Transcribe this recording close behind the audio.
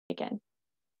again.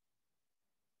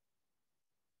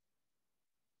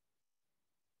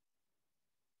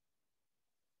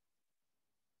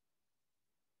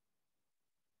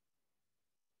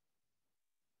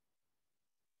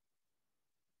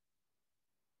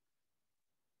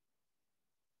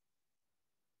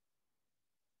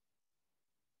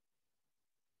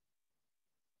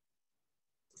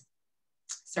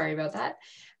 Sorry about that.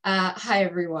 Hi,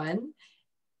 everyone.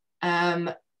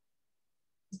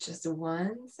 Just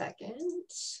 1 second.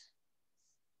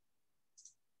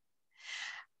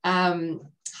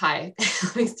 Hi,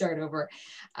 let me start over.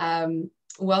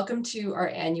 Welcome to our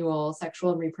annual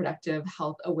Sexual and Reproductive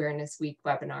Health Awareness Week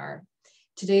webinar.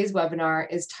 Today's webinar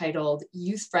is titled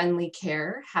Youth-Friendly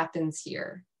Care Happens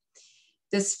Here.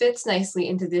 This fits nicely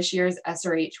into this year's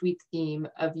SRH Week theme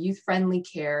of youth-friendly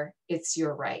care, it's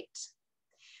your right.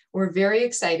 We're very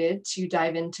excited to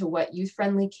dive into what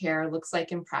youth-friendly care looks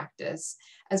like in practice,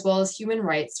 as well as human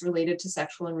rights related to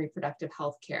sexual and reproductive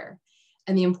health care,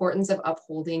 and the importance of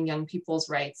upholding young people's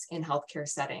rights in healthcare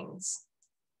settings.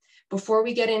 Before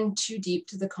we get in too deep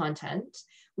to the content,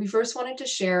 we first wanted to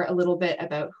share a little bit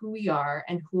about who we are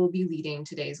and who will be leading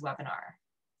today's webinar.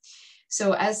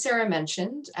 So as Sarah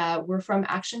mentioned, we're from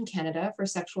Action Canada for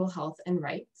Sexual Health and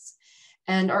Rights.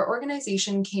 And our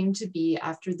organization came to be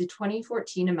after the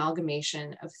 2014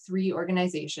 amalgamation of 3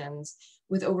 organizations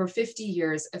with over 50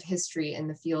 years of history in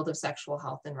the field of sexual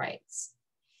health and rights.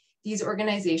 These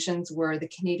organizations were the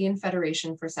Canadian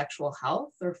Federation for Sexual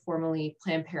Health, or formerly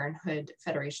Planned Parenthood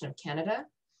Federation of Canada,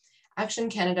 Action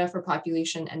Canada for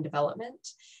Population and Development,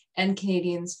 and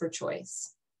Canadians for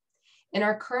Choice. In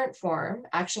our current form,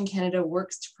 Action Canada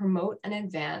works to promote and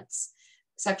advance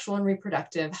sexual and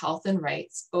reproductive health and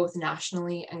rights, both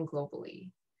nationally and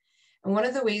globally. And one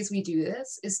of the ways we do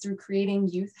this is through creating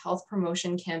youth health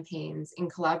promotion campaigns in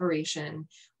collaboration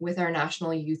with our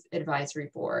National Youth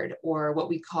Advisory Board, or what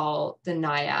we call the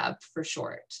NIAB for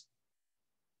short.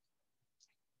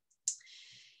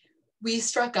 We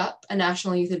struck up a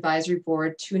National Youth Advisory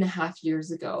Board 2.5 years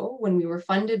ago when we were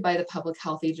funded by the Public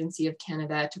Health Agency of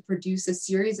Canada to produce a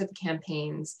series of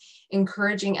campaigns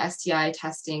encouraging STI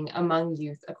testing among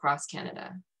youth across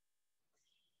Canada.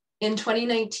 In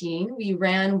 2019, we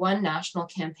ran one national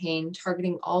campaign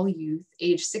targeting all youth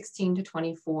aged 16 to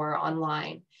 24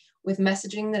 online, with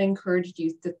messaging that encouraged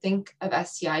youth to think of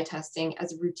STI testing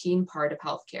as a routine part of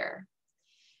healthcare.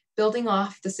 Building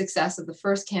off the success of the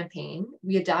first campaign,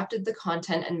 we adapted the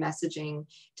content and messaging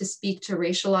to speak to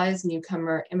racialized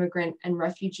newcomer, immigrant, and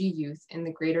refugee youth in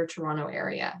the Greater Toronto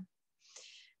Area.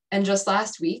 And just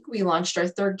last week, we launched our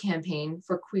third campaign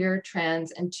for queer,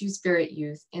 trans, and two-spirit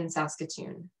youth in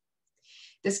Saskatoon.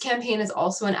 This campaign is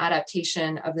also an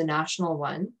adaptation of the national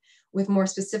one, with more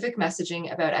specific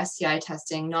messaging about STI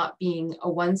testing not being a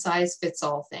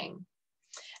one-size-fits-all thing.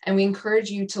 And we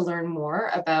encourage you to learn more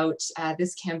about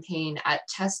this campaign at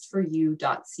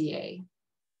testforyou.ca.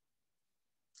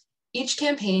 Each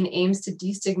campaign aims to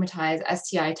destigmatize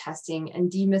STI testing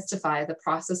and demystify the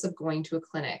process of going to a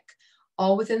clinic,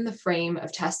 all within the frame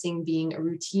of testing being a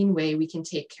routine way we can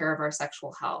take care of our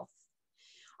sexual health.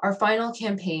 Our final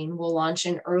campaign will launch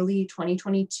in early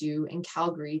 2022 in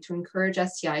Calgary to encourage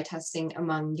STI testing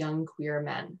among young queer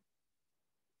men.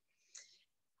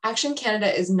 Action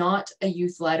Canada is not a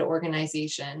youth-led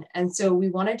organization, and so we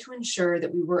wanted to ensure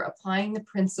that we were applying the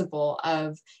principle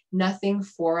of nothing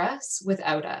for us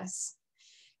without us.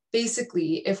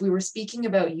 Basically, if we were speaking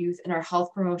about youth in our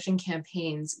health promotion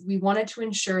campaigns, we wanted to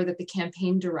ensure that the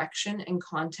campaign direction and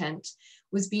content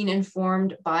was being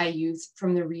informed by youth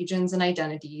from the regions and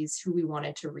identities who we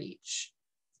wanted to reach.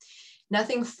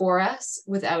 Nothing for us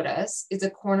without us is a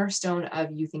cornerstone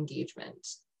of youth engagement.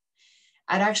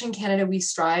 At Action Canada, we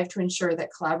strive to ensure that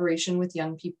collaboration with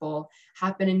young people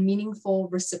happen in meaningful,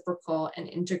 reciprocal, and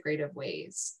integrative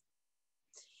ways.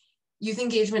 Youth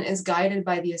engagement is guided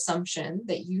by the assumption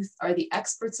that youth are the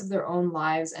experts of their own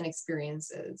lives and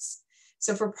experiences.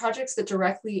 So for projects that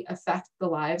directly affect the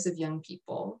lives of young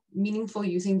people, meaningful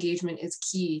youth engagement is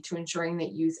key to ensuring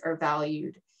that youth are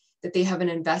valued, that they have an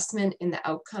investment in the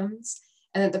outcomes,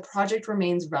 and that the project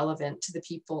remains relevant to the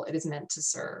people it is meant to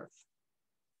serve.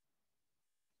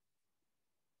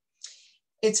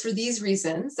 It's for these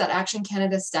reasons that Action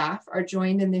Canada staff are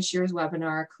joined in this year's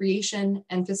webinar creation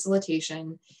and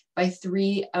facilitation by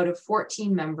 3 out of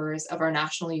 14 members of our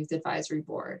National Youth Advisory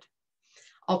Board.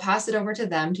 I'll pass it over to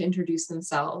them to introduce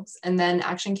themselves, and then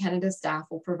Action Canada staff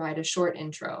will provide a short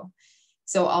intro.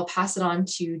 So I'll pass it on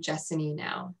to Jessiny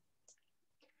now.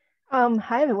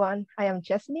 Hi everyone, I am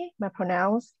Jessiny. My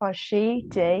pronouns are she,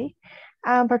 they.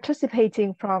 I'm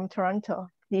participating from Toronto,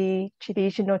 the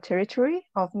traditional territory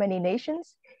of many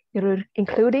nations,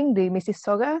 including the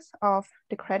Mississaugas of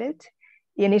the Credit,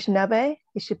 the Anishinaabe,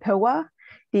 the Chippewa,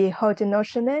 the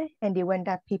Haudenosaunee, and the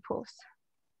Wendat peoples.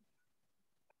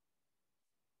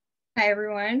 Hi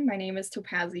everyone, my name is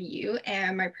Topazi Yu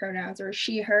and my pronouns are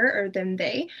she, her, or them,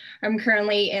 they. I'm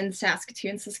currently in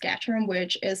Saskatoon, Saskatchewan,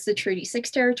 which is the Treaty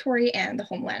 6 territory and the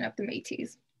homeland of the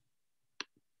Métis.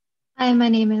 Hi, my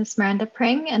name is Miranda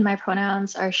Pring and my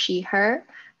pronouns are she, her.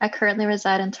 I currently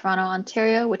reside in Toronto,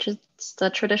 Ontario, which is the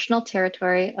traditional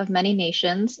territory of many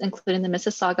nations, including the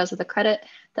Mississaugas of the Credit,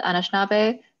 the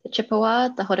Anishinaabe, the Chippewa,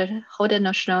 the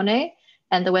Haudenosaunee,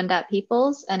 and the Wendat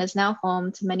peoples, and is now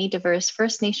home to many diverse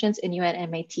First Nations, Inuit,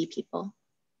 and Métis people.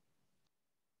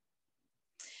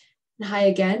 Hi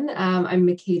again, I'm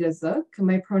Makeda Zook.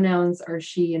 My pronouns are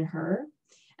she and her,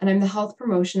 and I'm the Health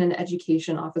Promotion and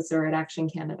Education Officer at Action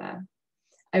Canada.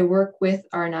 I work with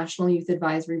our National Youth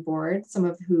Advisory Board, some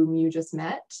of whom you just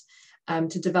met,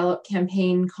 to develop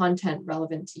campaign content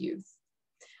relevant to youth.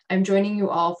 I'm joining you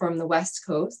all from the West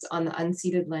Coast on the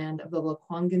unceded land of the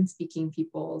Lekwungen-speaking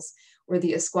peoples, where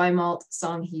the Esquimalt,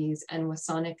 Songhees, and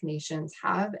Wasanic nations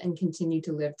have and continue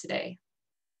to live today.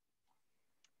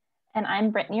 And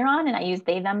I'm Brittany Ron, and I use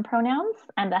they, them pronouns.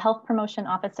 I'm the Health Promotion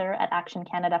Officer at Action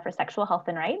Canada for Sexual Health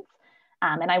and Rights.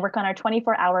 And I work on our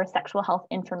 24-hour sexual health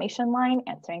information line,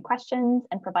 answering questions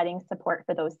and providing support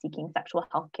for those seeking sexual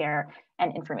health care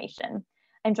and information.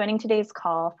 I'm joining today's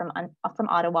call from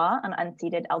Ottawa on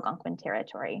unceded Algonquin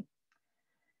territory.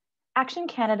 Action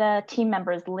Canada team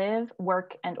members live,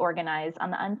 work, and organize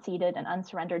on the unceded and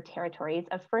unsurrendered territories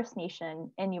of First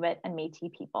Nation, Inuit, and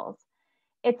Métis peoples.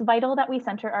 It's vital that we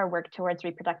center our work towards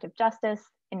reproductive justice,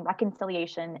 in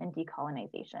reconciliation, and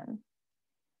decolonization.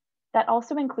 That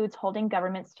also includes holding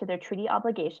governments to their treaty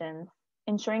obligations,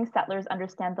 ensuring settlers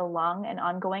understand the long and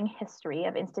ongoing history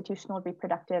of institutional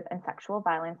reproductive and sexual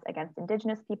violence against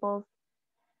Indigenous peoples,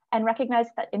 and recognize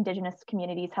that Indigenous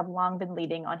communities have long been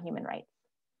leading on human rights.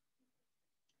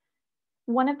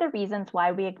 One of the reasons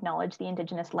why we acknowledge the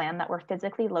Indigenous land that we're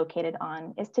physically located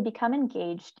on is to become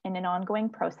engaged in an ongoing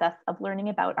process of learning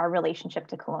about our relationship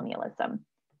to colonialism.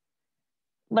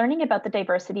 Learning about the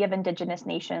diversity of Indigenous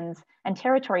nations and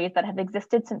territories that have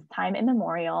existed since time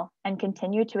immemorial and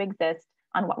continue to exist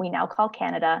on what we now call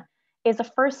Canada is a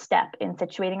first step in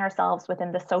situating ourselves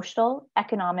within the social,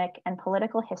 economic, and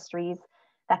political histories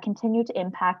that continue to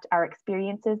impact our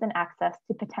experiences and access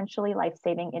to potentially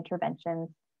life-saving interventions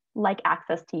like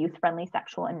access to youth-friendly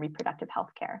sexual and reproductive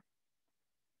health care.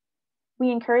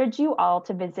 We encourage you all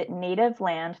to visit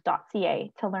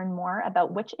nativeland.ca to learn more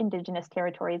about which Indigenous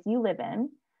territories you live in,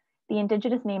 the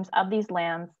Indigenous names of these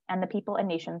lands, and the people and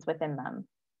nations within them.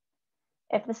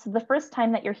 If this is the first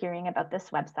time that you're hearing about this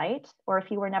website, or if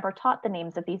you were never taught the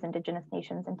names of these Indigenous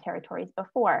nations and territories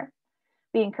before,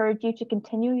 we encourage you to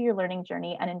continue your learning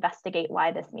journey and investigate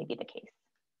why this may be the case.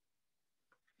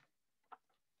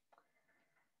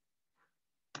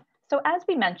 So as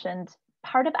we mentioned,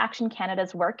 part of Action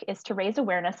Canada's work is to raise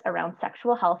awareness around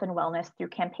sexual health and wellness through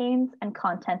campaigns and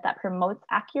content that promotes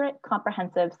accurate,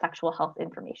 comprehensive sexual health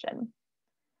information.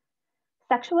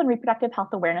 Sexual and Reproductive Health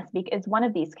Awareness Week is one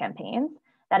of these campaigns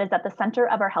that is at the center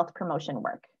of our health promotion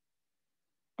work.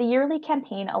 The yearly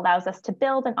campaign allows us to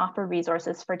build and offer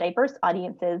resources for diverse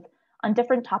audiences on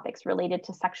different topics related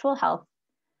to sexual health,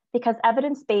 because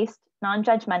evidence-based,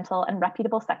 non-judgmental, and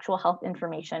reputable sexual health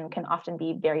information can often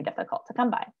be very difficult to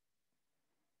come by.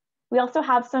 We also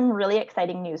have some really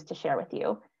exciting news to share with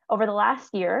you. Over the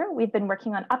last year, we've been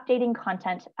working on updating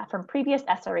content from previous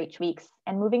SRH weeks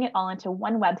and moving it all into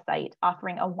one website,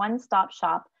 offering a one-stop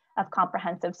shop of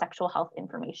comprehensive sexual health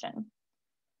information.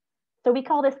 So we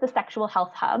call this the Sexual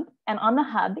Health Hub, and on the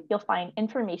hub, you'll find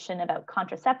information about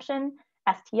contraception,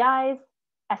 STIs,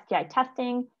 STI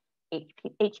testing,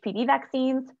 HPV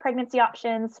vaccines, pregnancy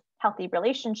options, healthy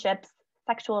relationships,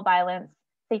 sexual violence,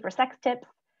 safer sex tips,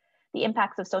 the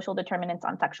impacts of social determinants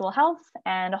on sexual health,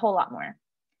 and a whole lot more.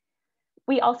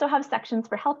 We also have sections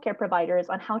for healthcare providers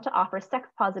on how to offer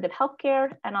sex-positive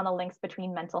healthcare and on the links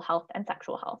between mental health and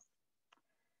sexual health.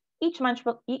 Each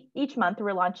month,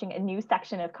 we're launching a new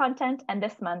section of content, and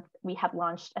this month we have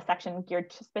launched a section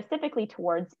geared specifically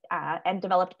towards and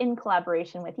developed in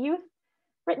collaboration with youth,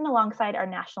 written alongside our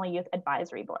National Youth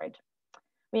Advisory Board.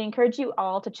 We encourage you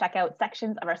all to check out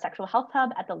sections of our Sexual Health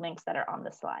Hub at the links that are on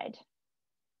the slide.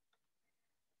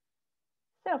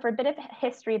 So for a bit of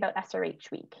history about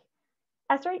SRH Week.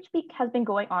 SRH Week has been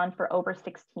going on for over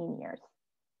 16 years.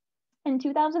 In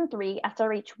 2003,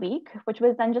 SRH Week, which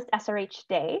was then just SRH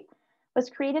Day, was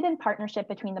created in partnership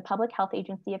between the Public Health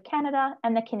Agency of Canada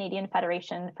and the Canadian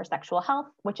Federation for Sexual Health,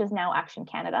 which is now Action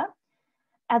Canada.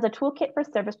 as a toolkit for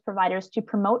service providers to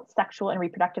promote sexual and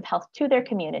reproductive health to their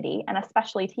community, and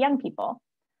especially to young people.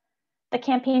 The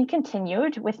campaign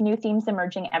continued with new themes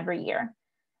emerging every year.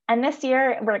 And this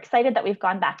year, we're excited that we've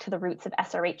gone back to the roots of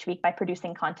SRH Week by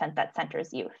producing content that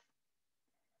centers youth.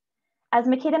 As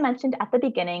Makeda mentioned at the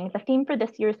beginning, the theme for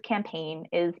this year's campaign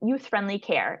is youth-friendly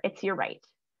care, it's your right.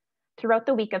 Throughout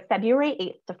the week of February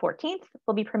 8th to 14th,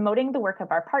 we'll be promoting the work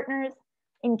of our partners,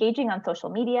 engaging on social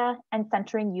media, and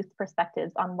centering youth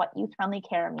perspectives on what youth-friendly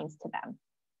care means to them.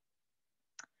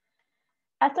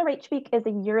 SRH Week is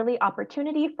a yearly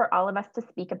opportunity for all of us to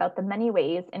speak about the many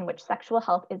ways in which sexual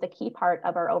health is a key part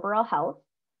of our overall health,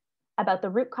 about the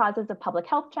root causes of public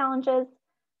health challenges,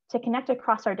 to connect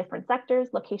across our different sectors,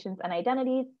 locations, and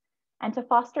identities, and to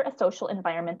foster a social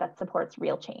environment that supports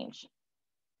real change.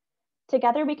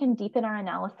 Together, we can deepen our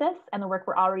analysis and the work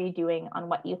we're already doing on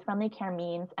what youth-friendly care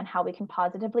means and how we can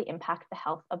positively impact the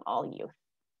health of all youth.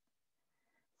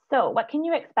 So, what can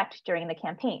you expect during the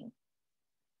campaign?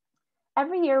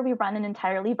 Every year we run an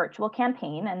entirely virtual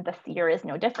campaign, and this year is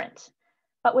no different.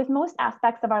 But with most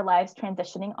aspects of our lives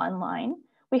transitioning online,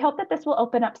 we hope that this will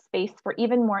open up space for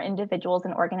even more individuals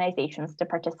and organizations to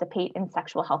participate in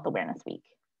Sexual Health Awareness Week.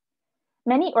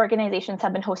 Many organizations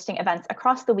have been hosting events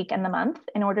across the week and the month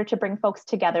in order to bring folks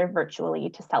together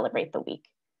virtually to celebrate the week.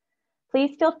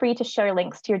 Please feel free to share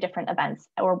links to your different events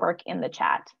or work in the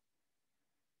chat.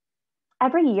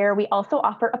 Every year, we also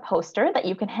offer a poster that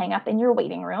you can hang up in your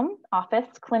waiting room, office,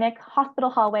 clinic,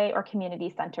 hospital hallway, or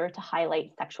community center to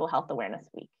highlight Sexual Health Awareness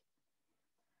Week.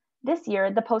 This year,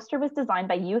 the poster was designed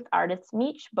by youth artist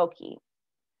Meech Boki.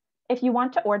 If you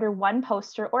want to order one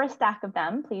poster or a stack of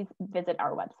them, please visit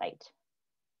our website.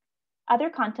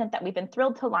 Other content that we've been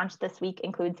thrilled to launch this week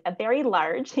includes a very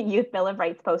large Youth Bill of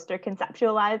Rights poster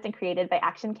conceptualized and created by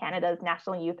Action Canada's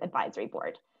National Youth Advisory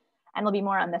Board. And there'll be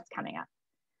more on this coming up.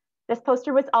 This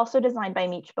poster was also designed by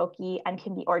Meech Boki and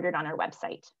can be ordered on our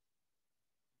website.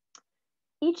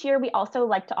 Each year, we also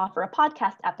like to offer a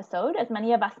podcast episode, as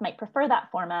many of us might prefer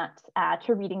that format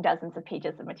to reading dozens of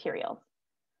pages of materials.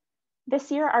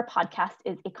 This year, our podcast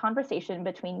is a conversation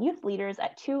between youth leaders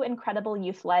at two incredible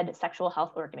youth-led sexual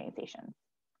health organizations.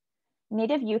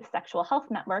 Native Youth Sexual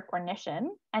Health Network, or NISHN,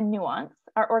 and Nuance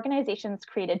are organizations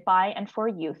created by and for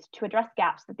youth to address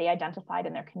gaps that they identified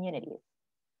in their communities.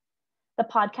 The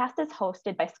podcast is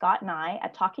hosted by Scott and I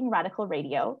at Talking Radical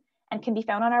Radio and can be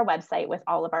found on our website with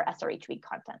all of our SRH Week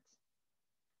content.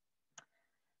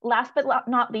 Last but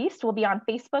not least, we'll be on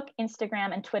Facebook,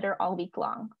 Instagram, and Twitter all week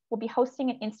long. We'll be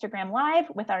hosting an Instagram Live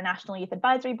with our National Youth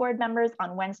Advisory Board members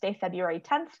on Wednesday, February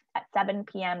 10th at 7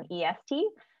 p.m. EST.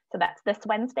 So that's this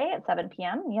Wednesday at 7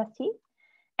 p.m. EST,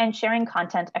 and sharing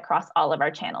content across all of our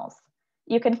channels.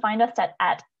 You can find us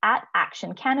at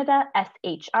Action Canada,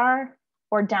 SHR,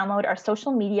 or download our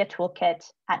social media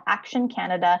toolkit at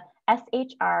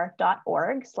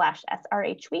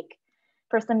actioncanadashr.org/SRHweek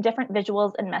for some different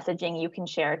visuals and messaging you can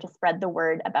share to spread the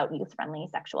word about youth-friendly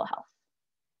sexual health.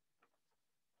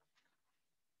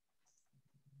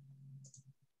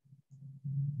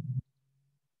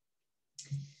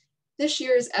 This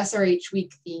year's SRH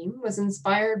Week theme was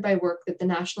inspired by work that the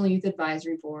National Youth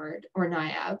Advisory Board, or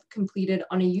NIAB, completed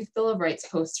on a Youth Bill of Rights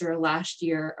poster last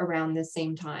year around this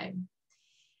same time.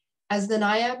 As the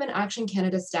NIAB and Action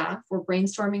Canada staff were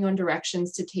brainstorming on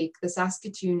directions to take the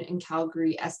Saskatoon and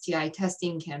Calgary STI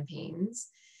testing campaigns,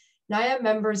 NIAB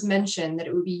members mentioned that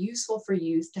it would be useful for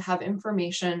youth to have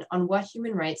information on what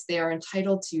human rights they are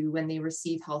entitled to when they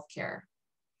receive healthcare.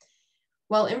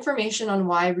 While information on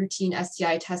why routine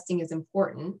STI testing is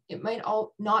important, it might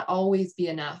not always be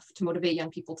enough to motivate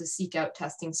young people to seek out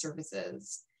testing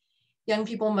services. Young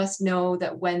people must know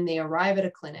that when they arrive at a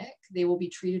clinic, they will be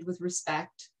treated with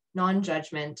respect,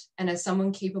 non-judgment, and as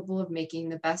someone capable of making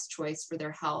the best choice for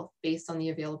their health based on the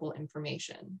available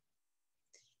information.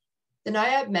 The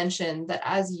NIAB mentioned that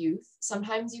as youth,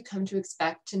 sometimes you come to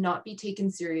expect to not be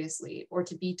taken seriously or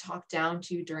to be talked down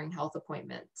to during health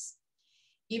appointments.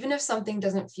 Even if something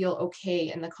doesn't feel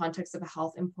okay in the context of a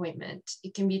health appointment,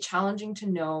 it can be challenging to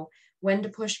know when to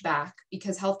push back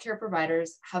because healthcare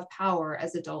providers have power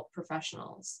as adult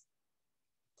professionals.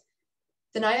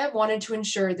 The NIAB wanted to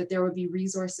ensure that there would be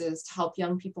resources to help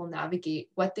young people navigate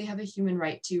what they have a human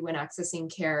right to when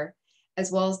accessing care,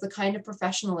 as well as the kind of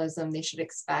professionalism they should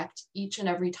expect each and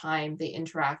every time they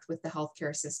interact with the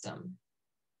healthcare system.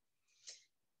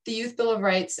 The Youth Bill of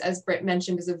Rights, as Britt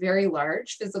mentioned, is a very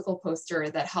large physical poster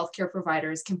that healthcare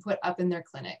providers can put up in their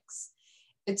clinics.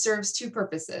 It serves two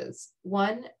purposes.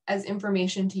 One, as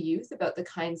information to youth about the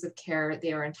kinds of care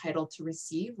they are entitled to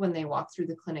receive when they walk through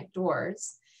the clinic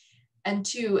doors, and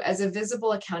two, as a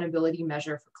visible accountability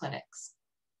measure for clinics.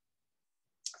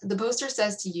 The poster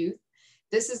says to youth,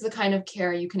 this is the kind of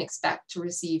care you can expect to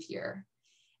receive here.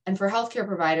 And for healthcare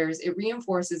providers, it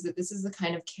reinforces that this is the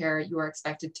kind of care you are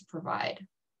expected to provide.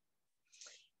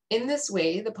 In this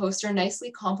way, the poster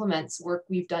nicely complements work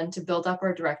we've done to build up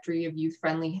our directory of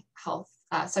youth-friendly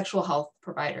sexual health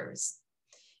providers.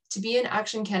 To be an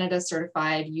Action Canada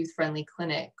certified youth-friendly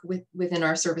clinic within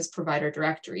our service provider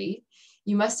directory,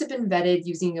 you must have been vetted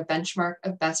using a benchmark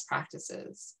of best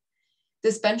practices.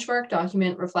 This benchmark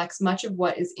document reflects much of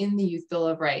what is in the Youth Bill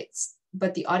of Rights,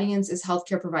 but the audience is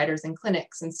healthcare providers and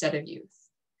clinics instead of youth.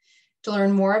 To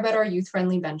learn more about our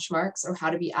youth-friendly benchmarks or how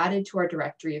to be added to our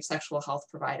directory of sexual health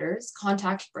providers,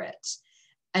 contact Britt.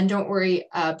 And don't worry,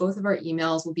 both of our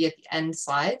emails will be at the end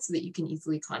slide so that you can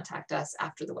easily contact us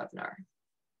after the webinar.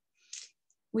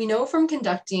 We know from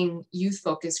conducting youth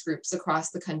focus groups across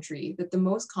the country that the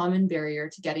most common barrier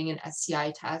to getting an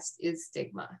STI test is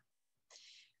stigma.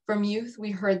 From youth,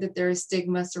 we heard that there is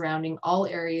stigma surrounding all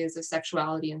areas of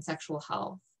sexuality and sexual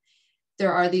health.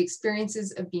 There are the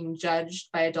experiences of being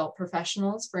judged by adult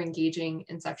professionals for engaging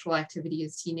in sexual activity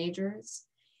as teenagers.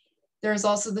 There is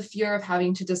also the fear of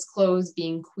having to disclose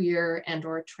being queer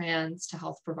and/or trans to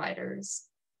health providers.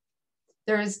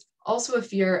 There is also a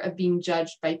fear of being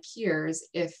judged by peers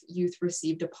if youth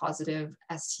received a positive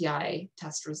STI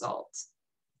test result.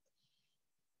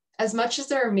 As much as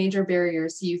there are major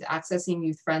barriers to youth accessing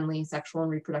youth-friendly sexual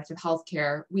and reproductive health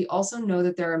care, we also know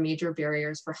that there are major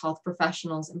barriers for health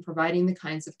professionals in providing the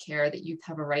kinds of care that youth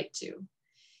have a right to.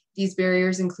 These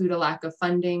barriers include a lack of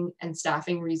funding and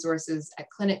staffing resources at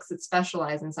clinics that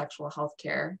specialize in sexual health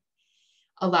care,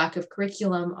 a lack of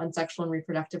curriculum on sexual and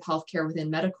reproductive health care within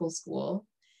medical school,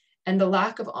 and a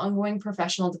lack of ongoing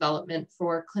professional development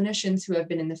for clinicians who have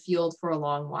been in the field for a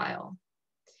long while.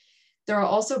 There are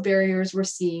also barriers we're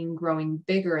seeing growing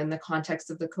bigger in the context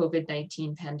of the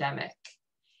COVID-19 pandemic.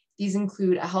 These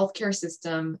include a healthcare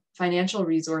system, financial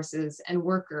resources, and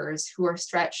workers who are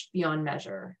stretched beyond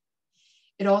measure.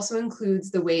 It also includes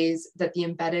the ways that the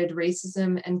embedded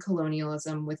racism and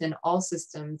colonialism within all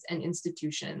systems and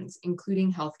institutions,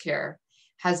 including healthcare,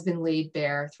 has been laid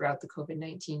bare throughout the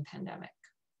COVID-19 pandemic.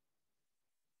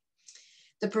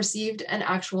 The perceived and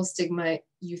actual stigma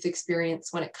youth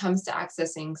experience when it comes to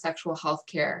accessing sexual health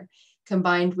care,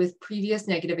 combined with previous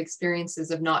negative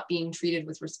experiences of not being treated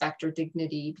with respect or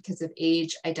dignity because of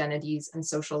age, identities, and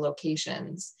social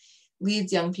locations,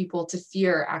 leads young people to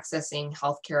fear accessing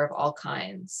healthcare of all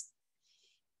kinds.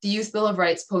 The Youth Bill of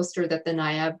Rights poster that the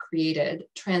NIAB created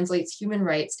translates human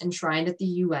rights enshrined at the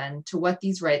UN to what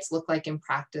these rights look like in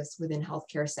practice within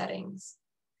healthcare settings.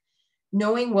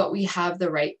 Knowing what we have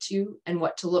the right to and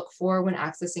what to look for when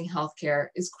accessing healthcare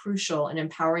is crucial in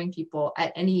empowering people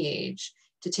at any age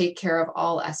to take care of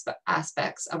all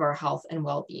aspects of our health and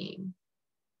well-being.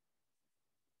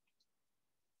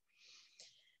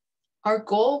 Our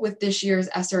goal with this year's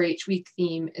SRH Week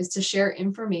theme is to share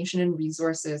information and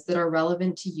resources that are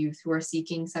relevant to youth who are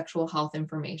seeking sexual health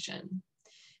information.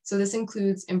 So this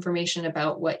includes information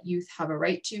about what youth have a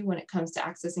right to when it comes to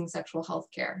accessing sexual health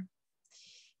care.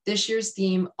 This year's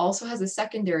theme also has a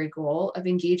secondary goal of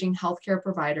engaging healthcare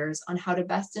providers on how to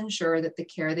best ensure that the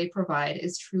care they provide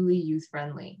is truly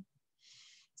youth-friendly.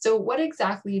 So what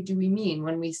exactly do we mean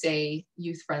when we say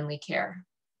youth-friendly care?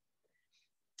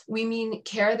 We mean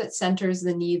care that centers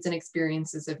the needs and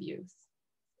experiences of youth.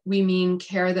 We mean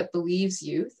care that believes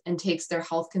youth and takes their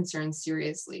health concerns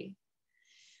seriously.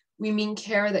 We mean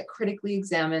care that critically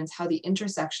examines how the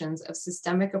intersections of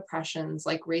systemic oppressions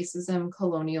like racism,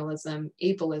 colonialism,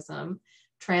 ableism,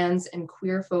 trans and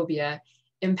queer phobia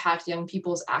impact young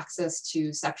people's access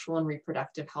to sexual and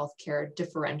reproductive health care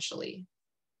differentially.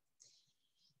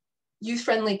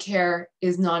 Youth-friendly care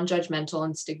is non-judgmental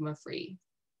and stigma-free.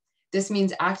 This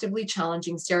means actively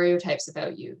challenging stereotypes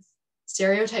about youth.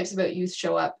 Stereotypes about youth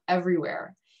show up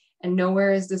everywhere, and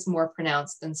nowhere is this more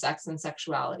pronounced than sex and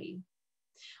sexuality.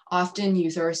 Often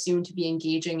youth are assumed to be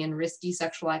engaging in risky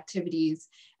sexual activities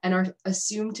and are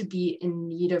assumed to be in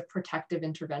need of protective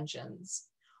interventions.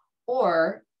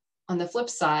 Or, on the flip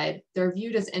side, they're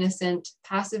viewed as innocent,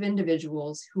 passive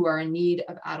individuals who are in need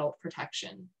of adult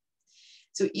protection.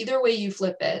 So either way you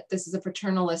flip it, this is a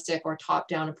paternalistic or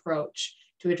top-down approach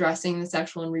to addressing the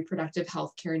sexual and reproductive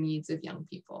health care needs of young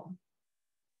people.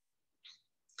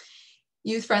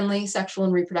 Youth-friendly sexual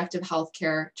and reproductive health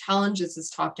care challenges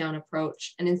this top-down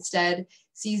approach and instead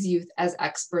sees youth as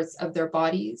experts of their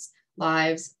bodies,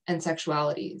 lives, and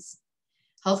sexualities.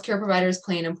 Healthcare providers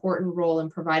play an important role in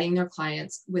providing their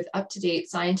clients with up-to-date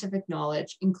scientific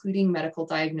knowledge, including medical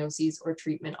diagnoses or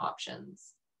treatment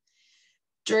options.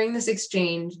 During this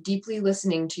exchange, deeply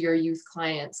listening to your youth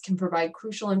clients can provide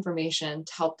crucial information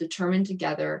to help determine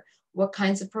together what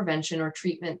kinds of prevention or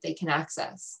treatment they can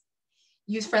access.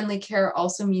 Youth-friendly care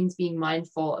also means being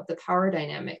mindful of the power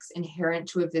dynamics inherent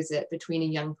to a visit between a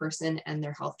young person and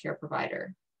their healthcare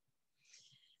provider.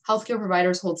 Healthcare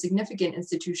providers hold significant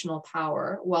institutional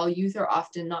power, while youth are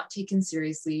often not taken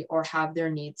seriously or have their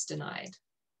needs denied.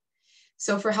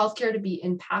 So for healthcare to be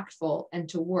impactful and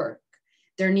to work,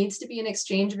 there needs to be an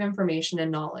exchange of information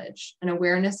and knowledge, an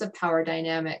awareness of power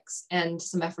dynamics and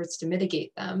some efforts to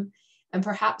mitigate them, and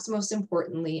perhaps most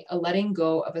importantly, a letting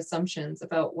go of assumptions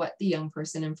about what the young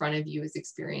person in front of you is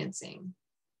experiencing.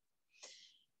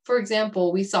 For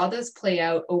example, we saw this play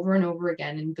out over and over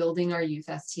again in building our youth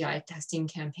STI testing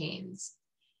campaigns.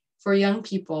 For young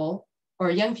people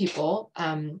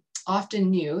often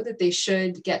knew that they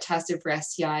should get tested for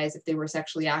STIs if they were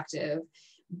sexually active,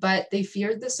 but they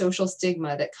feared the social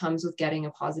stigma that comes with getting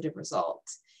a positive result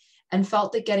and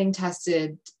felt that getting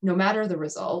tested, no matter the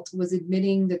result, was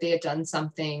admitting that they had done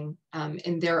something,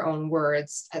 in their own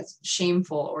words, as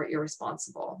shameful or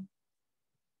irresponsible.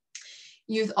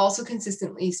 Youth also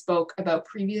consistently spoke about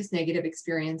previous negative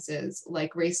experiences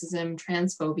like racism,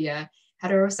 transphobia,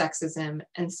 heterosexism,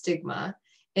 and stigma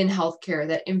in healthcare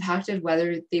that impacted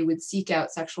whether they would seek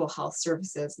out sexual health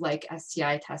services like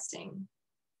STI testing.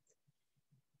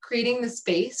 Creating the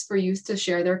space for youth to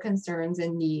share their concerns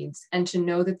and needs and to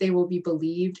know that they will be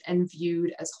believed and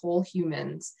viewed as whole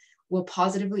humans will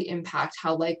positively impact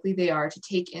how likely they are to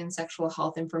take in sexual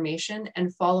health information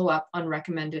and follow up on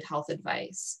recommended health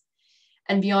advice.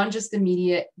 And beyond just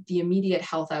the immediate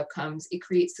health outcomes, it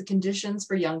creates the conditions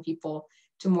for young people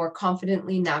to more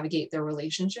confidently navigate their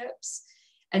relationships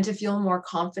and to feel more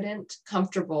confident,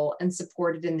 comfortable, and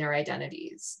supported in their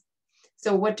identities.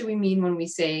 So what do we mean when we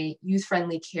say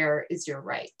youth-friendly care is your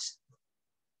right?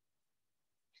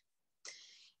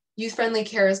 Youth-friendly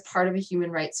care is part of a human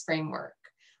rights framework.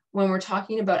 When we're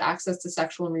talking about access to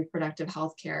sexual and reproductive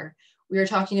health care, we are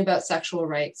talking about sexual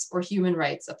rights or human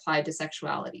rights applied to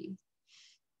sexuality.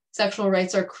 Sexual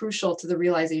rights are crucial to the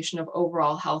realization of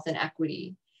overall health and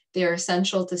equity. They are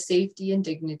essential to safety and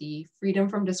dignity, freedom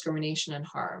from discrimination and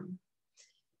harm.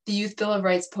 The Youth Bill of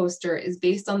Rights poster is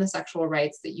based on the sexual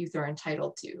rights that youth are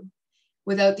entitled to.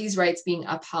 Without these rights being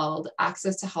upheld,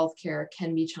 access to healthcare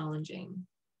can be challenging.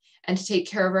 And to take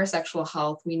care of our sexual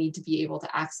health, we need to be able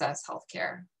to access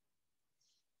healthcare.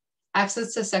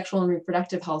 Access to sexual and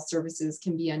reproductive health services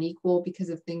can be unequal because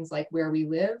of things like where we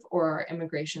live or our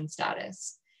immigration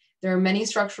status. There are many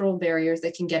structural barriers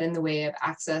that can get in the way of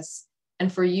access,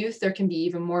 and for youth, there can be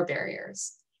even more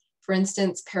barriers. For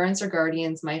instance, parents or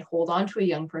guardians might hold on to a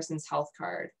young person's health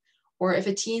card, or if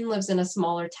a teen lives in a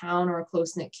smaller town or a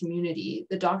close-knit community,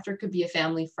 the doctor could be a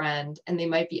family friend and they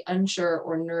might be unsure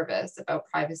or nervous about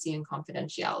privacy and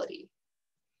confidentiality.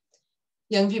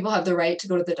 Young people have the right to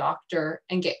go to the doctor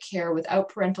and get care without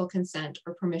parental consent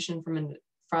or permission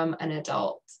from an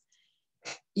adult.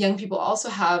 Young people also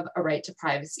have a right to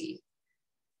privacy.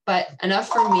 But enough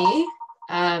for me.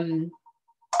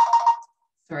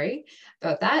 Sorry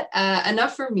about that.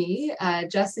 Enough for me.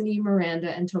 Jessany,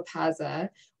 Miranda, and Topaza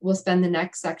will spend the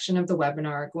next section of the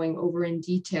webinar going over in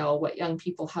detail what young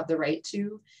people have the right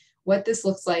to, what this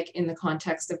looks like in the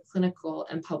context of clinical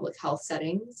and public health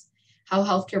settings, how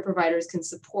healthcare providers can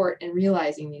support in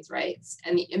realizing these rights,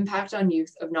 and the impact on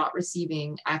youth of not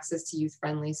receiving access to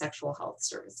youth-friendly sexual health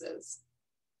services.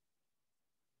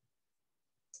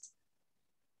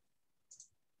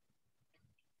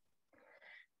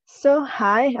 So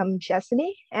hi, I'm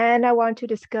Jessany, and I want to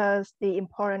discuss the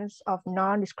importance of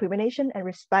non-discrimination and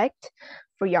respect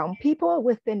for young people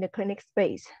within the clinic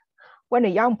space. When a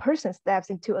young person steps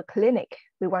into a clinic,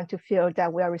 we want to feel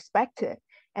that we are respected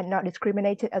and not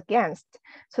discriminated against,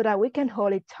 so that we can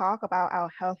wholly talk about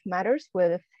our health matters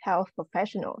with health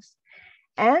professionals.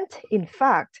 And in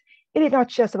fact, it is not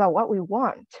just about what we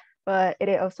want, but it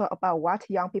is also about what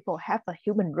young people have a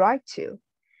human right to.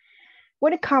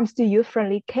 When it comes to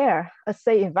youth-friendly care, a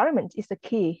safe environment is the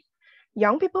key.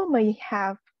 Young people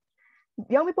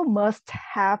must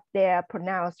have their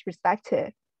pronouns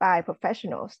respected by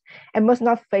professionals and must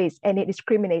not face any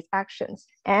discriminating actions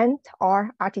and/or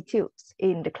attitudes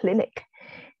in the clinic.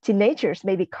 Teenagers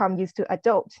may become used to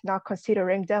adults not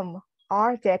considering them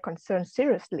or their concerns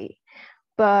seriously,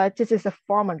 but this is a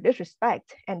form of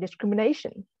disrespect and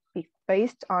discrimination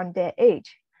based on their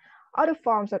age. Other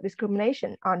forms of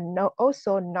discrimination are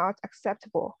also not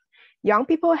acceptable. Young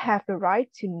people have the right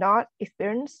to not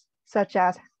experience, such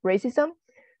as racism,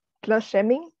 slut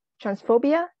shaming,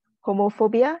 transphobia,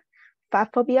 homophobia,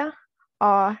 fatphobia,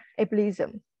 or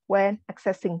ableism when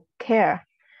accessing care.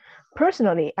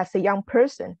 Personally, as a young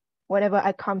person, whenever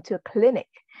I come to a clinic,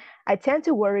 I tend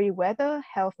to worry whether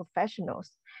health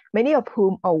professionals, many of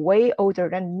whom are way older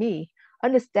than me,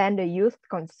 understand the youth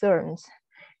concerns.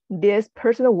 This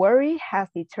personal worry has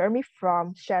deterred me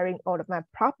from sharing all of my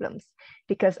problems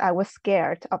because I was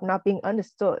scared of not being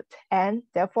understood and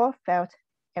therefore felt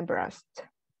embarrassed.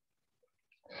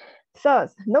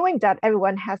 Thus, knowing that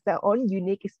everyone has their own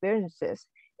unique experiences,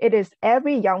 it is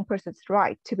every young person's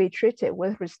right to be treated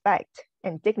with respect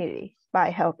and dignity by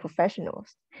health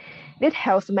professionals. This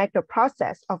helps make the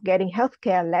process of getting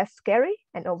healthcare less scary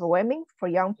and overwhelming for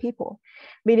young people,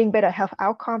 meaning better health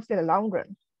outcomes in the long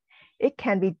run. It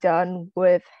can be done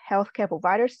with healthcare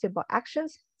providers' simple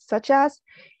actions, such as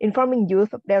informing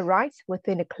youth of their rights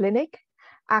within the clinic,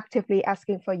 actively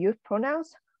asking for youth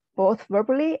pronouns, both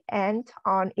verbally and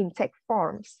on intake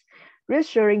forms,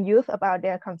 reassuring youth about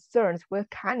their concerns with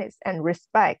kindness and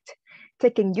respect,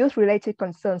 taking youth-related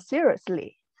concerns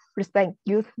seriously, respect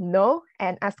youth no,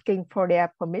 and asking for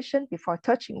their permission before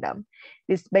touching them.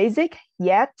 These basic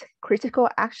yet critical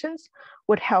actions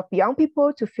would help young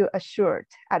people to feel assured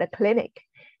at a clinic,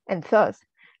 and thus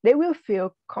they will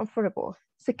feel comfortable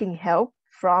seeking help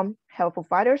from health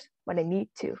providers when they need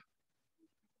to.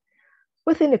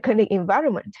 Within the clinic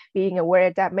environment, being aware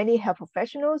that many health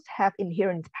professionals have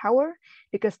inherent power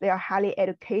because they are highly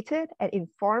educated and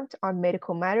informed on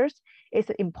medical matters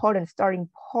is an important starting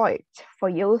point for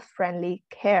youth-friendly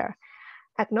care.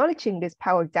 Acknowledging this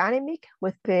power dynamic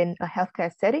within a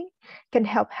healthcare setting can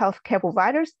help healthcare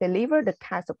providers deliver the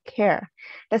kinds of care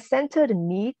that center the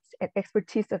needs and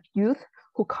expertise of youth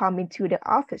who come into their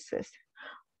offices.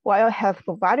 While health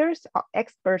providers are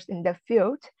experts in their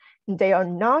field, they are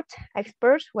not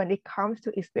experts when it comes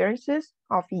to experiences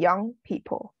of young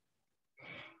people.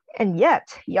 And yet,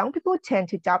 young people tend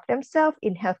to doubt themselves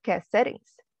in healthcare settings.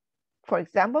 For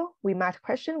example, we might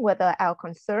question whether our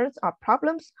concerns or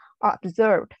problems are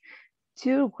observed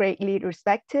to greatly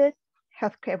respected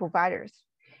healthcare providers.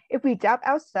 If we doubt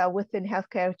ourselves within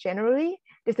healthcare generally,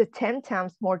 this is 10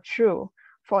 times more true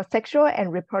for sexual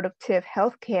and reproductive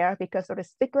healthcare because of the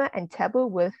stigma and taboo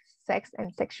with sex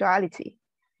and sexuality.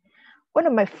 One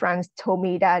of my friends told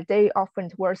me that they often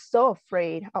were so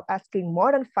afraid of asking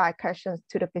more than 5 questions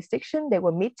to the physician they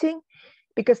were meeting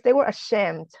because they were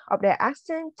ashamed of their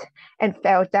accent and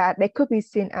felt that they could be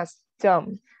seen as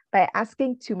dumb by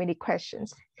asking too many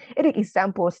questions. It is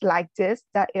examples like this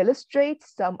that illustrate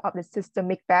some of the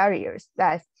systemic barriers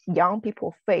that young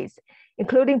people face,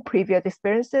 including previous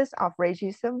experiences of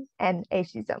racism and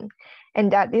ageism,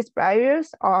 and that these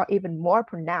barriers are even more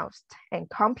pronounced and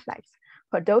complex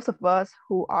for those of us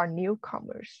who are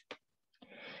newcomers.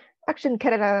 Action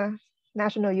Canada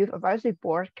National Youth Advisory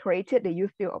Board created the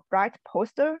Youth Bill of Rights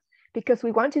poster because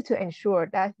we wanted to ensure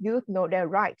that youth know their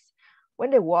rights when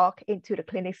they walk into the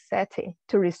clinic setting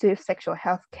to receive sexual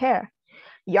health care.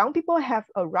 Young people have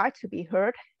a right to be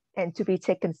heard and to be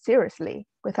taken seriously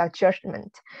without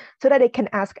judgment so that they can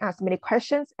ask as many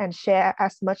questions and share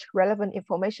as much relevant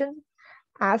information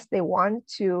as they want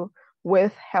to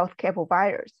with healthcare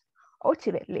providers.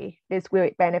 Ultimately, this will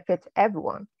benefit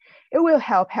everyone. It will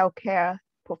help healthcare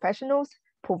professionals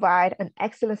provide an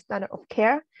excellent standard of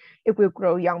care. It will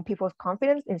grow young people's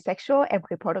confidence in sexual and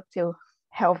reproductive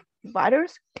health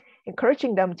providers,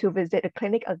 encouraging them to visit the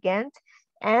clinic again,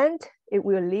 and it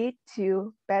will lead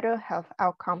to better health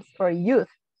outcomes for youth.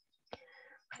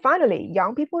 Finally,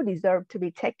 young people deserve to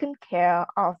be taken care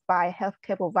of by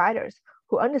healthcare providers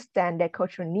who understand their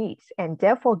cultural needs and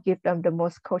therefore give them the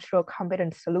most cultural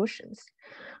competent solutions.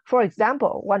 For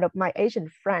example, one of my Asian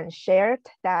friends shared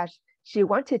that she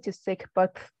wanted to seek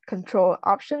birth control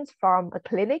options from a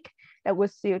clinic that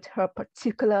would suit her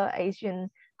particular Asian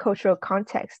cultural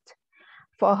context.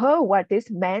 For her, what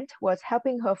this meant was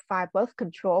helping her find birth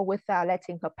control without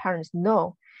letting her parents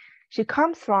know. She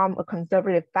comes from a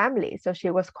conservative family, so she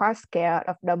was quite scared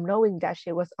of them knowing that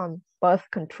she was on birth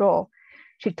control.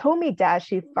 She told me that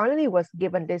she finally was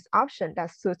given this option that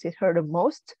suited her the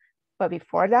most, but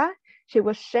before that, she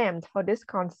was shamed for this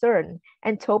concern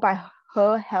and told by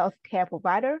her healthcare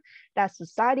provider that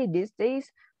society these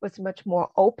days was much more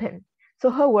open. So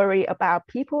her worry about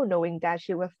people knowing that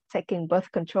she was taking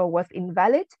birth control was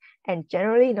invalid and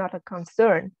generally not a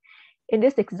concern. In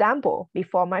this example,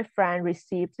 before my friend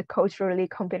received the culturally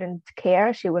competent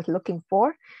care she was looking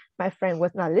for, my friend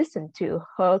was not listened to.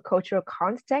 Her cultural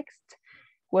context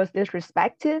was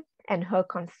disrespected and her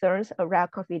concerns around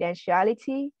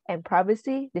confidentiality and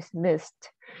privacy dismissed.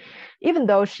 Even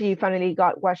though she finally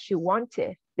got what she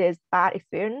wanted, this bad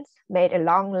experience made a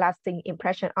long-lasting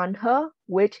impression on her,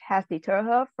 which has deterred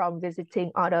her from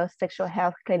visiting other sexual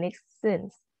health clinics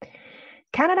since.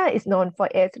 Canada is known for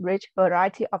its rich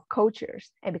variety of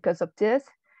cultures, and because of this,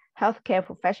 healthcare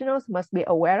professionals must be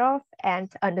aware of and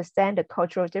understand the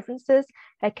cultural differences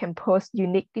that can pose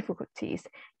unique difficulties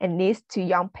and needs to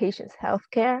young patients'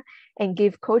 healthcare and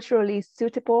give culturally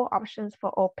suitable options for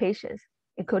all patients,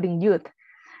 including youth.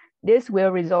 This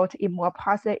will result in more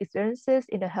positive experiences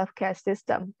in the healthcare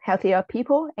system, healthier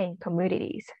people and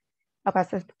communities. I'll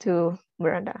pass it to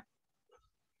Miranda.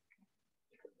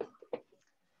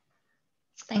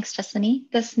 Thanks, Jessany.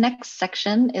 This next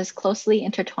section is closely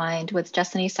intertwined with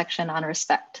Jessany's section on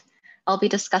respect. I'll be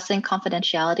discussing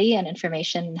confidentiality and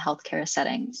information in healthcare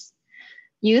settings.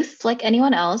 Youth, like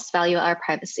anyone else, value our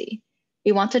privacy.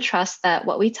 We want to trust that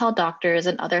what we tell doctors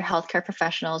and other healthcare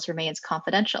professionals remains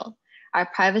confidential. Our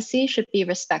privacy should be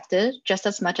respected just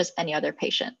as much as any other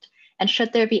patient. And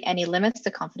should there be any limits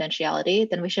to confidentiality,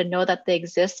 then we should know that they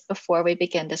exist before we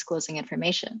begin disclosing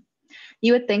information.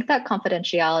 You would think that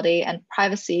confidentiality and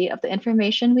privacy of the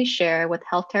information we share with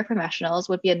healthcare professionals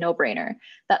would be a no-brainer,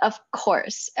 that of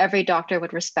course, every doctor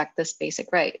would respect this basic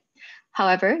right.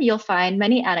 However, you'll find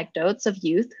many anecdotes of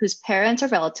youth whose parents or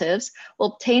relatives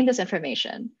will obtain this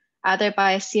information, either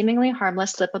by a seemingly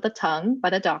harmless slip of the tongue by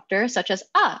the doctor, such as,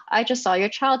 I just saw your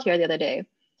child here the other day,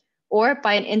 or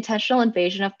by an intentional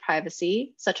invasion of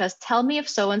privacy, such as, tell me if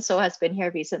so-and-so has been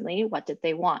here recently, what did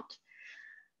they want?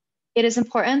 It is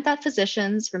important that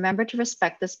physicians remember to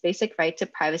respect this basic right to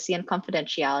privacy and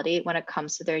confidentiality when it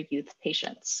comes to their youth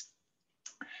patients.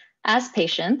 As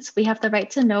patients, we have the right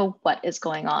to know what is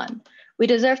going on. We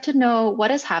deserve to know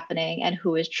what is happening and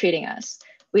who is treating us.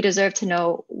 We deserve to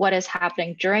know what is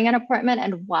happening during an appointment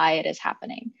and why it is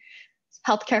happening.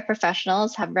 Healthcare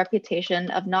professionals have a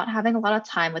reputation of not having a lot of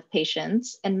time with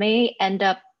patients and may end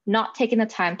up not taking the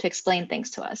time to explain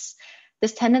things to us.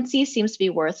 This tendency seems to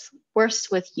be worse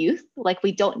with youth, like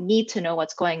we don't need to know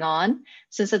what's going on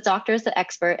since the doctor is the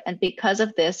expert, and because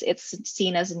of this, it's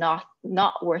seen as not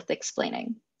worth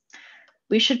explaining.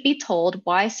 We should be told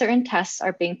why certain tests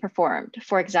are being performed.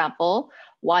 For example,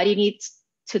 why do you need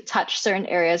to touch certain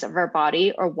areas of our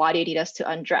body, or why do you need us to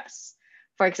undress?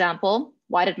 For example,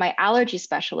 why did my allergy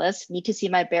specialist need to see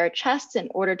my bare chest in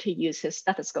order to use his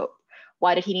stethoscope?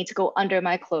 Why did he need to go under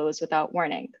my clothes without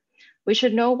warning? We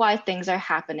should know why things are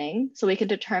happening so we can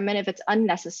determine if it's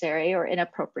unnecessary or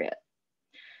inappropriate.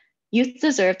 Youth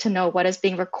deserve to know what is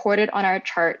being recorded on our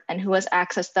chart and who has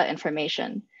access to that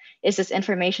information. Is this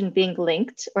information being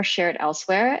linked or shared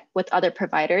elsewhere with other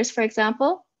providers, for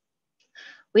example?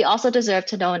 We also deserve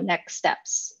to know next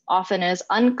steps. Often it is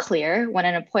unclear when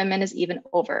an appointment is even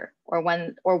over or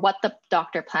what the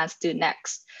doctor plans to do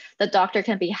next. The doctor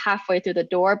can be halfway through the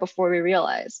door before we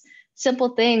realize. Simple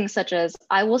things such as,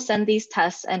 I will send these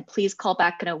tests and please call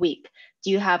back in a week.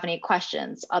 Do you have any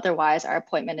questions? Otherwise, our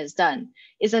appointment is done,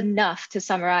 is enough to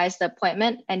summarize the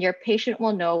appointment, and your patient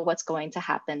will know what's going to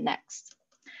happen next.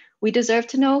 We deserve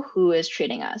to know who is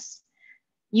treating us.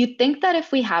 You'd think that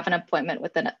if we have an appointment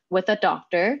with a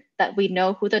doctor, that we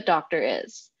know who the doctor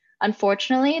is.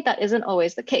 Unfortunately, that isn't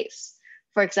always the case.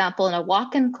 For example, in a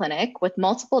walk-in clinic with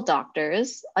multiple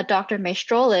doctors, a doctor may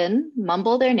stroll in,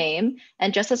 mumble their name,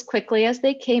 and just as quickly as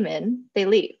they came in, they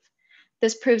leave.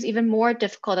 This proves even more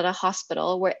difficult at a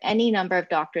hospital where any number of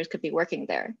doctors could be working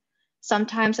there.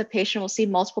 Sometimes a patient will see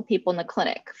multiple people in the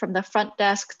clinic, from the front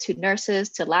desk to nurses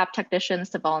to lab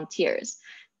technicians to volunteers.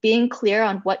 Being clear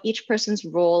on what each person's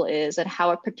role is and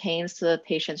how it pertains to the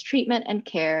patient's treatment and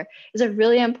care is a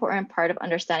really important part of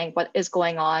understanding what is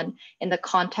going on in the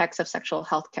context of sexual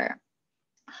health care.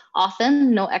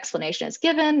 Often, no explanation is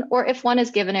given, or if one is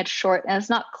given, it's short and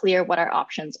it's not clear what our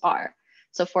options are.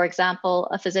 So for example,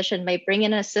 a physician may bring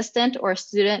in an assistant or a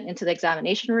student into the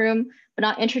examination room, but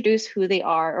not introduce who they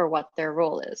are or what their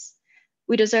role is.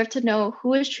 We deserve to know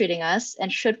who is treating us,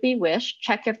 and should we wish,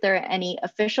 check if there are any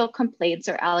official complaints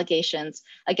or allegations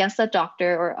against the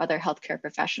doctor or other healthcare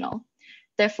professional.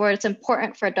 Therefore, it's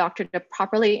important for a doctor to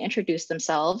properly introduce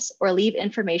themselves or leave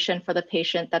information for the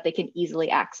patient that they can easily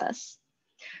access.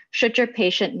 Should your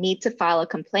patient need to file a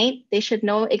complaint, they should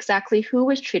know exactly who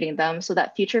is treating them so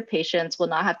that future patients will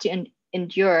not have to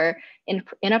endure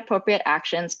inappropriate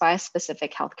actions by a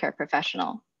specific healthcare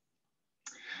professional.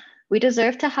 We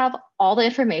deserve to have all the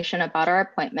information about our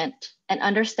appointment and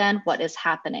understand what is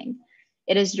happening.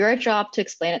 It is your job to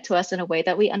explain it to us in a way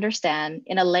that we understand,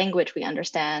 in a language we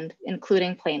understand,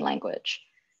 including plain language.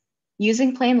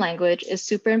 Using plain language is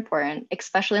super important,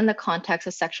 especially in the context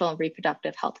of sexual and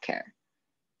reproductive health care.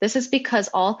 This is because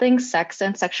all things sex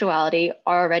and sexuality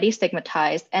are already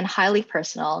stigmatized and highly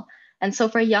personal. And so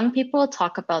for young people to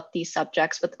talk about these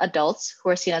subjects with adults who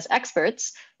are seen as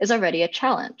experts is already a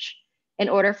challenge. in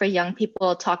order for young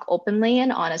people to talk openly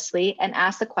and honestly and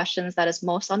ask the questions that is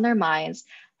most on their minds.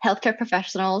 Healthcare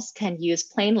professionals can use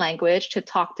plain language to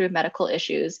talk through medical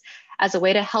issues as a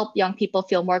way to help young people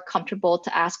feel more comfortable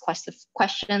to ask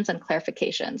questions and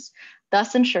clarifications,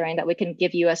 thus ensuring that we can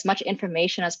give you as much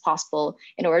information as possible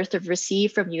in order to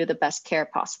receive from you the best care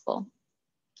possible.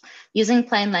 Using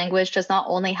plain language does not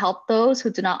only help those who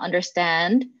do not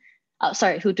understand,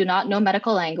 who do not know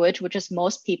medical language, which is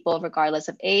most people regardless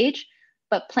of age,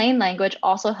 but plain language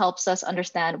also helps us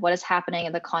understand what is happening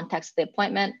in the context of the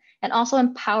appointment and also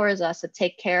empowers us to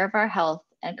take care of our health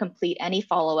and complete any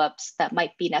follow-ups that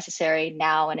might be necessary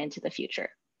now and into the future.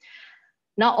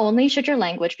 Not only should your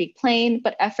language be plain,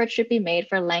 but efforts should be made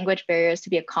for language barriers to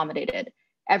be accommodated.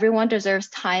 Everyone deserves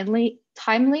timely,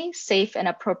 safe, and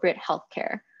appropriate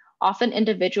healthcare. Often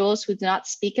individuals who do not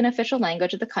speak an official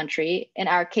language of the country, in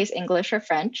our case English or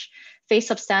French, face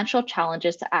substantial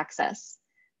challenges to access.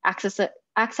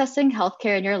 Accessing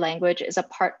healthcare in your language is a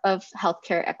part of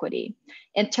healthcare equity.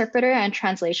 Interpreter and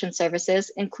translation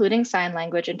services, including sign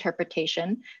language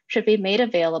interpretation, should be made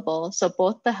available so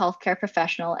both the healthcare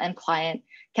professional and client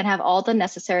can have all the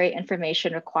necessary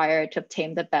information required to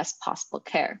obtain the best possible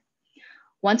care.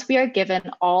 Once we are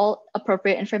given all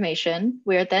appropriate information,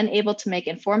 we are then able to make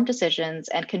informed decisions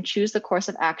and can choose the course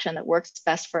of action that works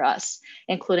best for us,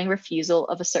 including refusal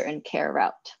of a certain care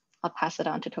route. I'll pass it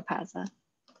on to Topaza.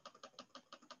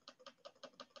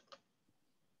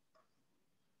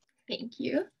 Thank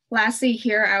you. Lastly,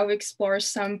 here I will explore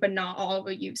some, but not all, of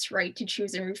a youth's right to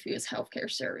choose and refuse healthcare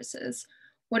services.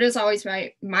 What is always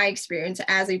my experience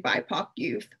as a BIPOC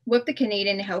youth with the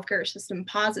Canadian healthcare system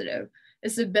positive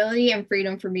is the ability and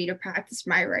freedom for me to practice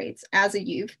my rights as a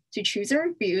youth to choose and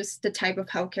refuse the type of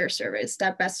healthcare service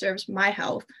that best serves my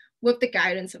health with the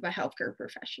guidance of a healthcare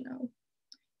professional.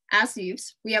 As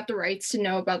youths, we have the rights to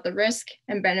know about the risk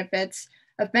and benefits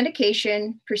of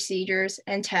medication, procedures,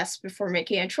 and tests before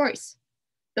making a choice.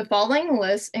 The following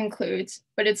list includes,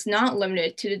 but it's not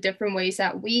limited to, the different ways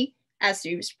that we as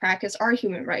youths practice our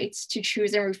human rights to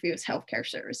choose and refuse healthcare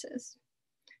services.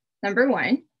 Number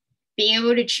 1, being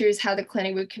able to choose how the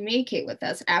clinic would communicate with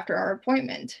us after our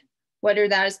appointment. Whether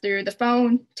that is through the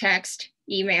phone, text,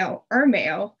 email, or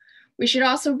mail, we should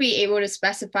also be able to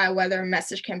specify whether a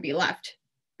message can be left.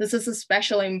 This is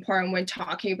especially important when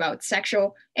talking about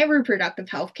sexual and reproductive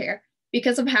health care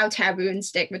because of how taboo and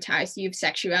stigmatized youth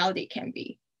sexuality can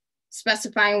be.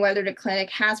 Specifying whether the clinic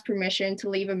has permission to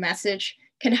leave a message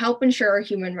can help ensure our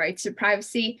human rights to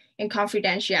privacy and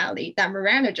confidentiality that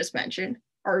Miranda just mentioned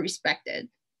are respected.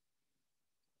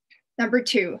 Number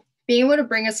 2, being able to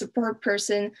bring a support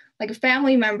person like a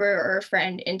family member or a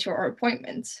friend into our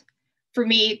appointments. For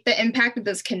me, the impact of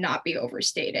this cannot be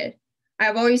overstated.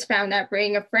 I've always found that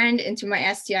bringing a friend into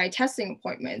my STI testing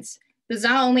appointments does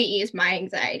not only ease my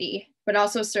anxiety, but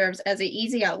also serves as an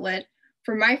easy outlet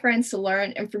for my friends to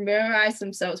learn and familiarize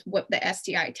themselves with the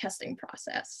STI testing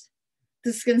process.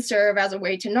 This can serve as a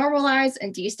way to normalize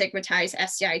and destigmatize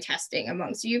STI testing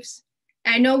amongst youths.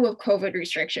 And I know with COVID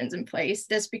restrictions in place,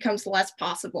 this becomes less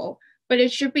possible, but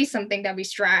it should be something that we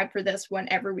strive for this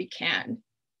whenever we can.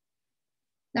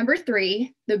 Number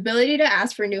 3, the ability to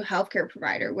ask for a new healthcare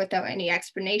provider without any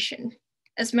explanation.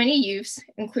 As many youths,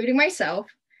 including myself,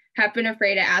 have been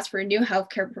afraid to ask for a new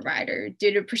healthcare provider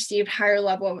due to perceived higher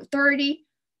level of authority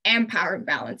and power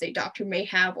imbalance a doctor may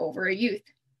have over a youth.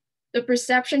 The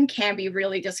perception can be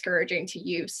really discouraging to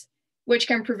youths, which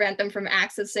can prevent them from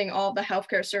accessing all the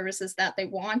healthcare services that they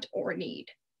want or need.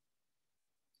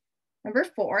 Number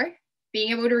 4,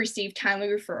 being able to receive timely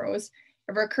referrals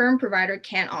if our current provider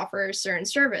can't offer a certain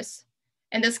service.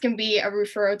 And this can be a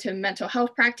referral to a mental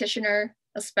health practitioner,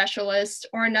 a specialist,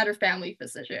 or another family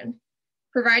physician.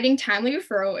 Providing timely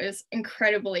referral is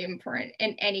incredibly important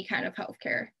in any kind of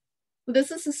healthcare. But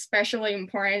this is especially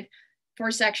important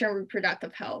for sexual and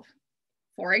reproductive health.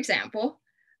 For example,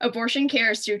 abortion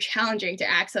care is too challenging to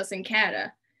access in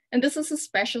Canada. And this is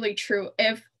especially true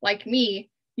if, like me,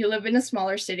 you live in a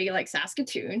smaller city like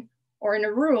Saskatoon or in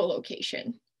a rural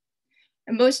location.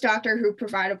 And most doctors who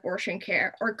provide abortion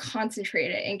care are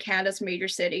concentrated in Canada's major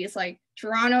cities like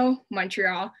Toronto,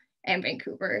 Montreal, and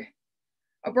Vancouver.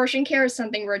 Abortion care is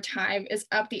something where time is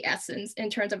of the essence in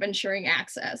terms of ensuring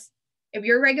access. If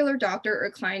your regular doctor or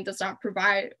client does not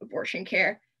provide abortion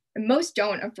care, and most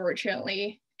don't,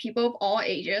 unfortunately, people of all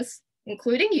ages,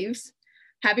 including youths,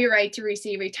 have a right to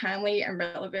receive a timely and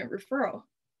relevant referral.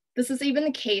 This is even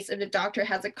the case if the doctor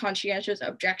has a conscientious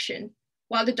objection.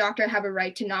 While the doctor have a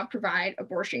right to not provide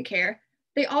abortion care,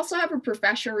 they also have a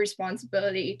professional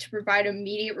responsibility to provide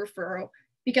immediate referral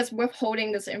because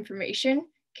withholding this information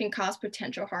can cause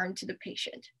potential harm to the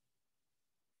patient.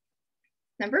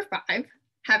 Number 5,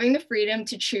 having the freedom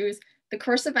to choose the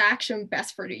course of action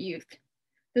best for the youth.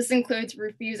 This includes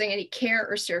refusing any care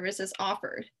or services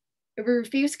offered. If we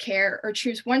refuse care or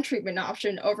choose one treatment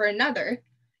option over another,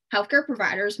 healthcare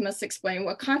providers must explain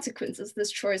what consequences this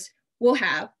choice will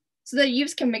have so that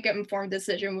youth can make an informed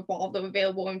decision with all the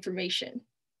available information.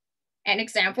 An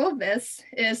example of this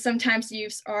is sometimes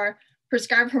youths are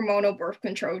prescribed hormonal birth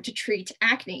control to treat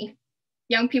acne.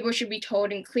 Young people should be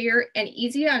told in clear and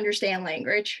easy to understand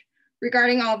language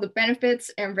regarding all the benefits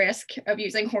and risk of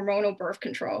using hormonal birth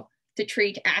control to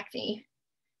treat acne.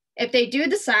 If they do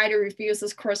decide to refuse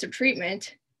this course of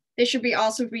treatment, they should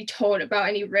also be told about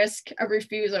any risk of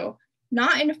refusal,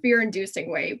 not in a fear-inducing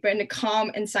way, but in a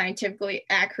calm and scientifically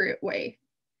accurate way.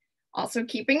 Also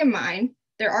keeping in mind,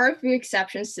 there are a few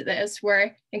exceptions to this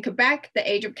where in Quebec, the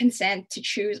age of consent to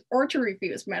choose or to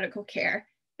refuse medical care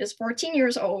is 14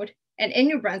 years old, and in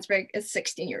New Brunswick is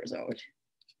 16 years old.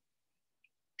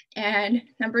 And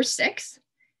number 6,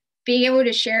 being able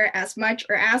to share as much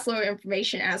or as little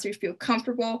information as we feel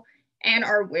comfortable and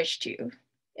are wished to.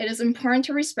 It is important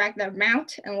to respect the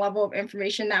amount and level of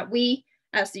information that we,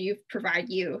 as the youth, provide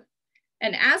you.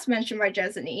 And as mentioned by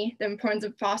Jesany, the importance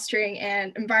of fostering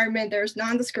an environment that is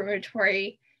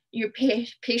non-discriminatory, your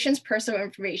patient's personal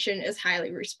information is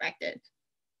highly respected.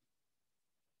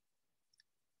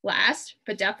 Last,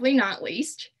 but definitely not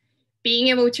least, being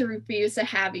able to refuse to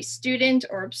have a student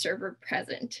or observer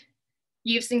present.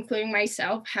 Youths, including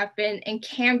myself, have been and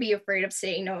can be afraid of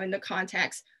saying no in the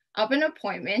context of an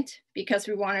appointment because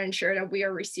we want to ensure that we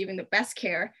are receiving the best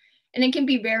care. And it can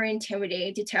be very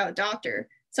intimidating to tell a doctor,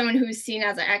 someone who's seen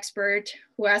as an expert,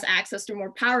 who has access to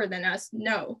more power than us,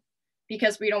 no,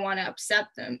 because we don't want to upset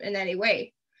them in any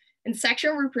way. In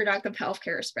sexual and reproductive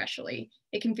healthcare especially,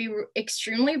 it can be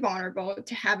extremely vulnerable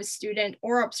to have a student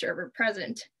or observer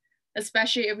present,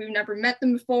 especially if we've never met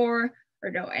them before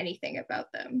or know anything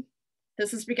about them.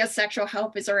 This is because sexual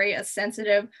health is already a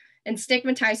sensitive and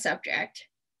stigmatized subject.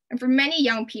 And for many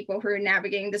young people who are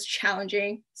navigating this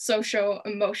challenging social,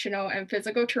 emotional, and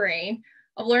physical terrain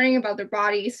of learning about their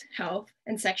bodies, health,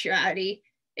 and sexuality,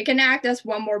 it can act as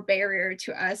one more barrier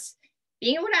to us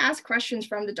being able to ask questions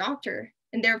from the doctor,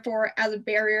 and therefore as a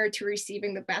barrier to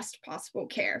receiving the best possible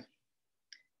care.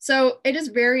 So it is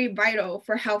very vital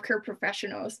for healthcare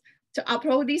professionals to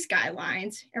uphold these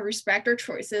guidelines and respect our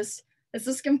choices, as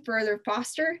this can further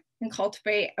foster and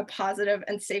cultivate a positive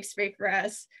and safe space for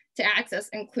us to access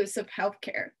inclusive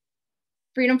healthcare.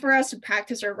 Freedom for us to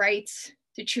practice our rights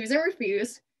to choose and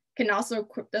refuse can also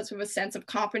equip us with a sense of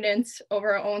confidence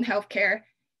over our own healthcare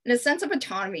and a sense of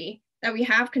autonomy that we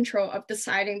have control of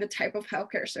deciding the type of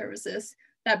healthcare services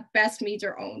that best meets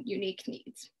our own unique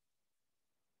needs.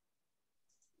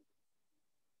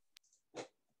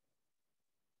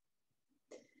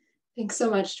 Thanks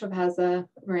so much, Topazza,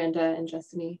 Miranda, and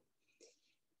Jesany.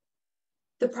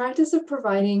 The practice of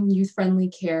providing youth-friendly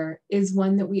care is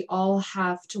one that we all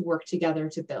have to work together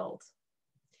to build.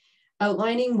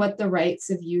 Outlining what the rights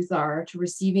of youth are to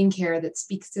receiving care that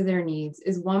speaks to their needs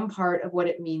is one part of what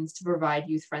it means to provide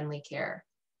youth-friendly care.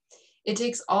 It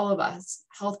takes all of us,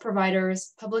 health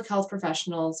providers, public health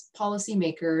professionals,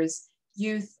 policymakers,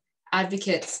 youth,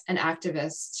 advocates, and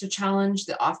activists to challenge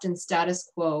the often status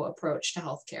quo approach to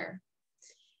healthcare.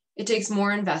 It takes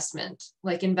more investment,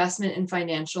 like investment in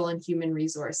financial and human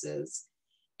resources,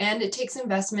 and it takes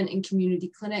investment in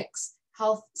community clinics,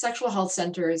 sexual health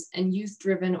centers, and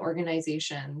youth-driven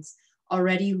organizations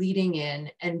already leading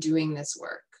in and doing this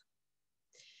work.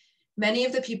 Many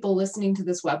of the people listening to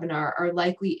this webinar are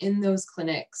likely in those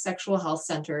clinics, sexual health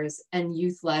centers, and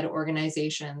youth-led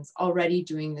organizations already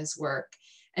doing this work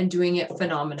and doing it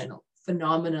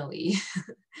phenomenally.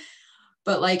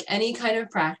 But like any kind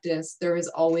of practice, there is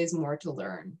always more to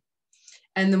learn.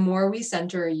 And the more we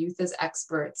center youth as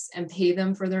experts and pay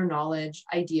them for their knowledge,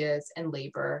 ideas, and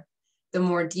labor, the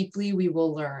more deeply we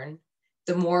will learn,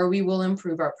 the more we will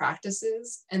improve our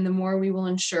practices, and the more we will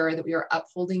ensure that we are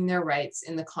upholding their rights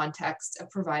in the context of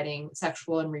providing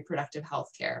sexual and reproductive health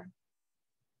care.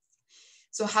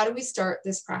 So how do we start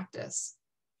this practice?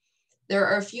 There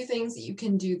are a few things that you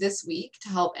can do this week to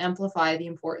help amplify the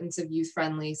importance of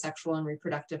youth-friendly sexual and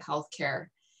reproductive health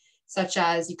care, such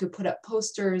as you could put up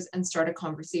posters and start a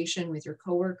conversation with your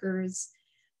coworkers.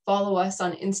 Follow us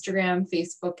on Instagram,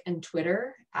 Facebook, and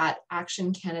Twitter at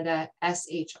Action Canada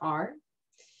SHR.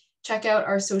 Check out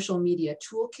our social media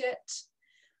toolkit.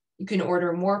 You can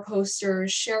order more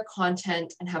posters, share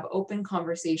content, and have open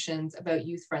conversations about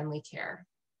youth-friendly care.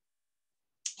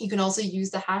 You can also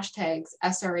use the hashtags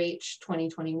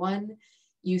SRH2021,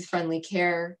 youth-friendly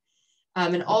care,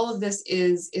 And all of this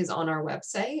is on our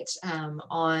website,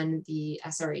 on the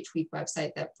SRH Week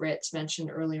website that Britt mentioned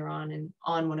earlier on and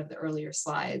on one of the earlier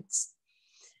slides.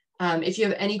 If you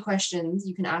have any questions,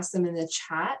 you can ask them in the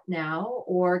chat now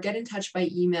or get in touch by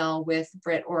email with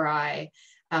Britt or I.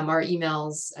 Our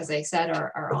emails, as I said,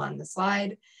 are on the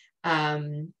slide.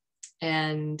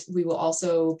 And we will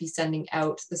also be sending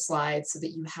out the slides so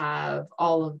that you have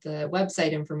all of the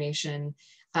website information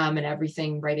and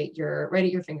everything right at your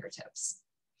fingertips.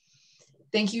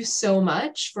 Thank you so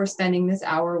much for spending this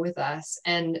hour with us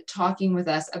and talking with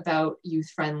us about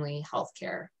youth-friendly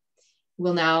healthcare.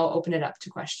 We'll now open it up to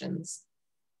questions.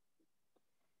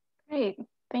 Great.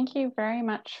 Thank you very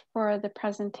much for the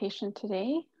presentation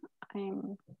today.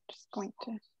 I'm just going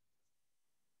to.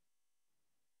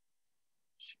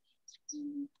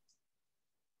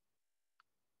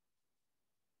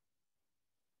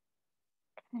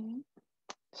 Okay.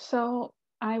 So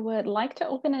I would like to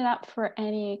open it up for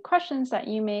any questions that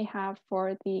you may have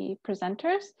for the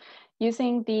presenters.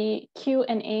 Using the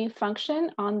Q&A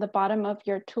function on the bottom of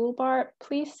your toolbar,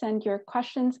 please send your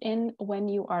questions in when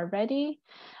you are ready.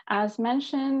 As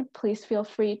mentioned, please feel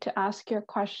free to ask your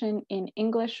question in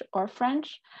English or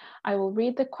French. I will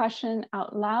read the question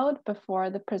out loud before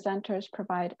the presenters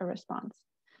provide a response.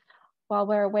 While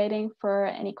we're waiting for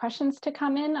any questions to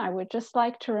come in, I would just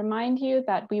like to remind you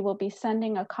that we will be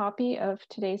sending a copy of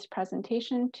today's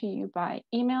presentation to you by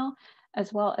email,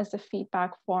 as well as a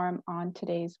feedback form on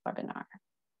today's webinar.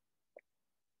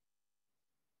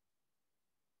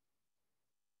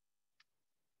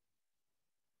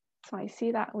 So I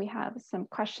see that we have some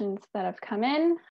questions that have come in.